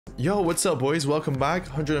Yo, what's up, boys? Welcome back.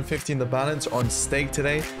 150 in the balance on stake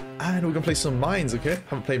today, and we're gonna play some mines. Okay,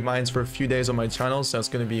 haven't played mines for a few days on my channel, so it's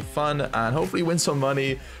gonna be fun and hopefully win some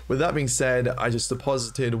money. With that being said, I just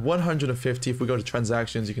deposited 150. If we go to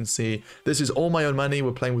transactions, you can see this is all my own money.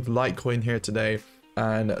 We're playing with Litecoin here today,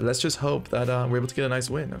 and let's just hope that we're able to get a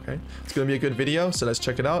nice win. Okay, it's gonna be a good video, so let's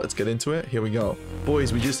check it out. Let's get into it. Here we go,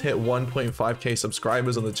 boys. We just hit 1.5k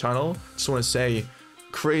subscribers on the channel. Just want to say,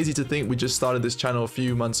 crazy to think we just started this channel a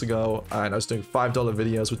few months ago and I was doing $5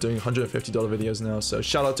 videos. We're doing $150 videos now, so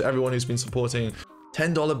shout out to everyone who's been supporting.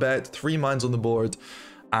 $10 bet, 3 mines on the board,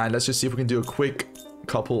 and let's just see if we can do a quick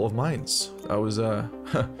couple of mines. That was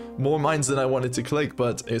more mines than I wanted to click,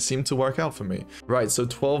 but it seemed to work out for me. Right, so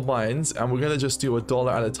 12 mines, and we're gonna just do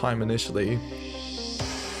 $1 at a time initially.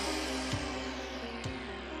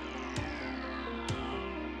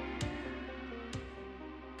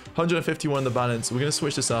 $151 in the balance. We're gonna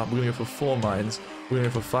switch this up. We're gonna go for 4 mines. We're gonna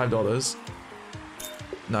go for $5.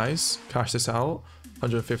 Nice. Cash this out.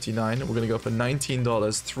 159. We're gonna go for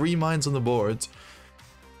 $19. 3 mines on the board.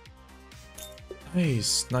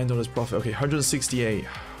 Nice. $9 profit. Okay, 168.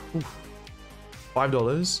 Oof.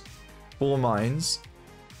 $5. 4 mines.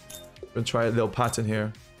 We're gonna try a little pattern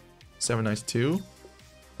here. 792.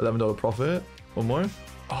 $11 profit. One more.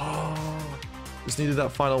 Oh, just needed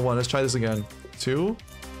that final one. Let's try this again. 2.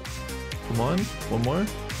 Come on, one more.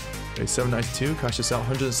 Okay, 792. Cash this out.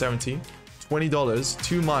 170. $20.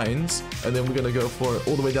 2 mines, and then we're gonna go for it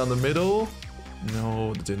all the way down the middle.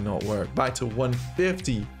 No, that did not work. Back to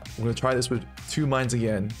 150. We're gonna try this with 2 mines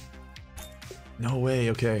again. No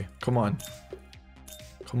way. Okay, come on.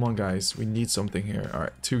 Come on, guys. We need something here. All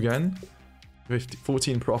right, 2 again.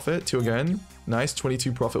 14 profit. 2 again. Nice.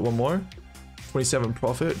 22 profit. One more. 27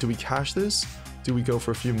 profit. Do we cash this? Do we go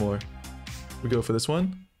for a few more? We go for this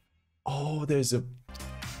one. Oh, there's a...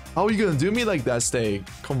 How are you gonna do me like that, stake?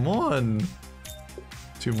 Come on.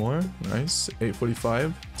 2 more. Nice.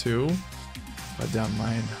 845. 2. Damn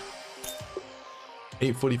mine.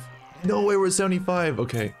 840. No way, we're at 75.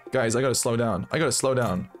 Okay, guys, I gotta slow down.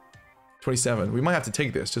 27. We might have to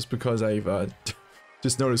take this just because I've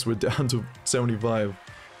just noticed we're down to 75.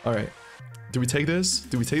 All right. Do we take this?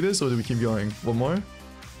 Do we take this or do we keep going? One more?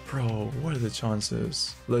 Bro, what are the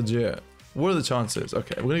chances? Legit. What are the chances?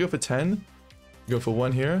 Okay, we're gonna go for 10. Go for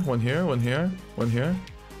 1 here, 1 here, 1 here, 1 here.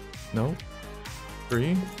 No.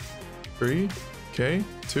 3. 3. Okay.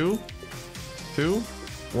 2. 2.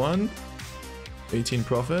 1. 18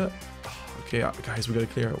 profit. Okay, guys, we gotta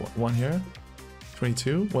clear 1 here.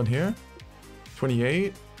 22. 1 here.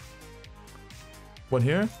 28. 1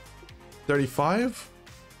 here. 35.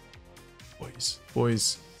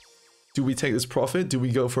 Boys. Do we take this profit? Do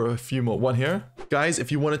we go for a few more? 1 here. Guys,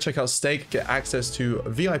 if you want to check out stake, get access to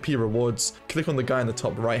VIP rewards, click on the guy in the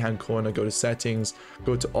top right hand corner, go to settings,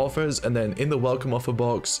 go to offers, and then in the welcome offer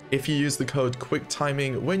box, if you use the code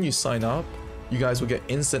QUICKTIMING when you sign up, you guys will get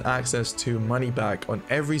instant access to money back on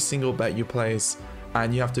every single bet you place,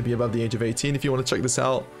 and you have to be above the age of 18 if you want to check this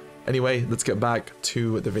out. Anyway, let's get back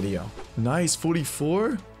to the video. Nice.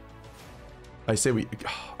 44.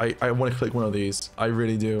 I want to click one of these. I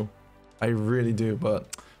really do,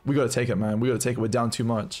 but we gotta take it, man. We gotta take it. We're down too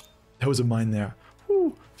much. There was a mine there.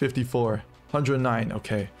 Woo. 54. 109.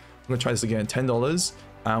 Okay, I'm gonna try this again. $10,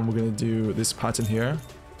 and we're gonna do this pattern here.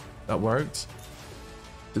 That worked.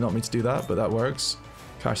 Did not mean to do that, but that works.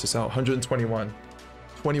 Cash this out. 121.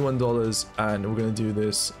 $21, and we're gonna do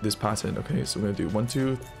this pattern. Okay, so we're gonna do 1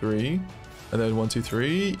 2 3, and then 1 2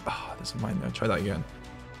 3. Ah, there's a mine there. Try that again.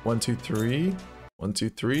 1 2 3. 1 2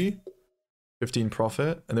 3. 15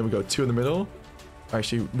 profit, and then we go 2 in the middle.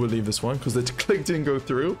 Actually, we'll leave this one because the click didn't go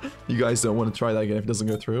through. You guys don't want to try that again if it doesn't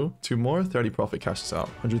go through. 2 more. 30 profit. Cash this out.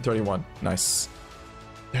 131. Nice.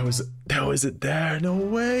 That was it there. No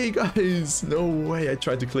way, guys. No way. I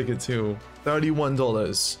tried to click it too.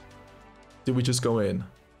 $31. Did we just go in?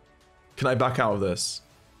 Can I back out of this?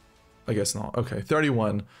 I guess not. Okay,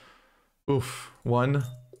 31. Oof. 1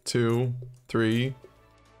 2 3.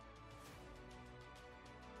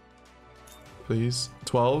 Please.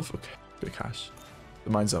 12. Okay, good cash. The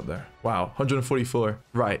mine's up there. Wow, 144.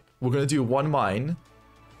 Right, we're gonna do 1 mine.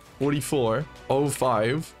 44.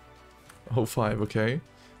 05. 05, okay.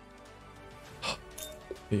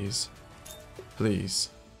 Please. Please.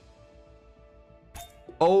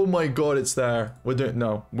 Oh my god, it's there. We're doing...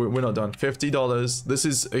 No, we're not done. $50. This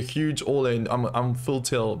is a huge all-in. I'm full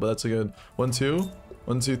tilt, but that's a good... 1 2.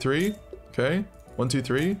 1 2 3. Okay. 1 2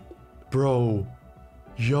 3. Bro.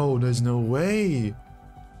 Yo, there's no way.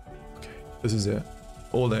 Okay, this is it.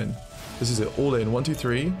 All in. This is it. All in. 1 2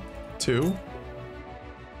 3. 2.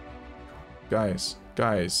 Guys.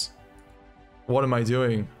 What am I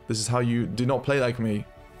doing? This is how you do not play like me.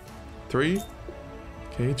 3.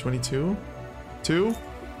 Okay, 22. 2.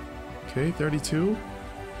 Okay, 32.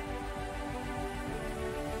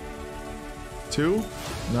 2.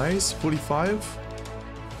 Nice. 45.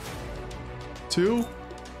 2.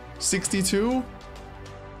 62.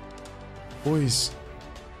 Boys,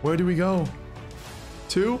 where do we go?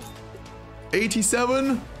 2.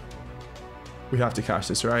 87. We have to cash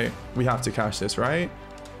this, right? We have to cash this, right?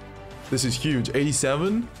 This is huge.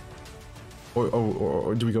 87.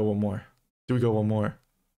 Or do we go one more? Do we go one more?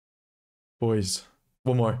 Boys,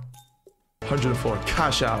 one more. 104.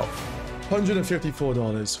 Cash out.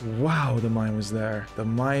 $154. Wow, the mine was there. The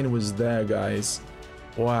mine was there, guys.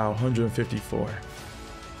 Wow, 154.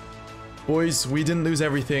 Boys, we didn't lose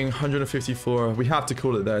everything. 154. We have to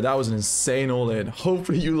call it there. That was an insane all-in.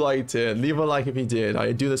 Hopefully you liked it. Leave a like if you did.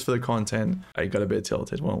 I do this for the content. I got a bit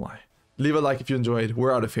tilted, won't lie. Leave a like if you enjoyed.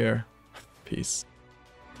 We're out of here. Peace.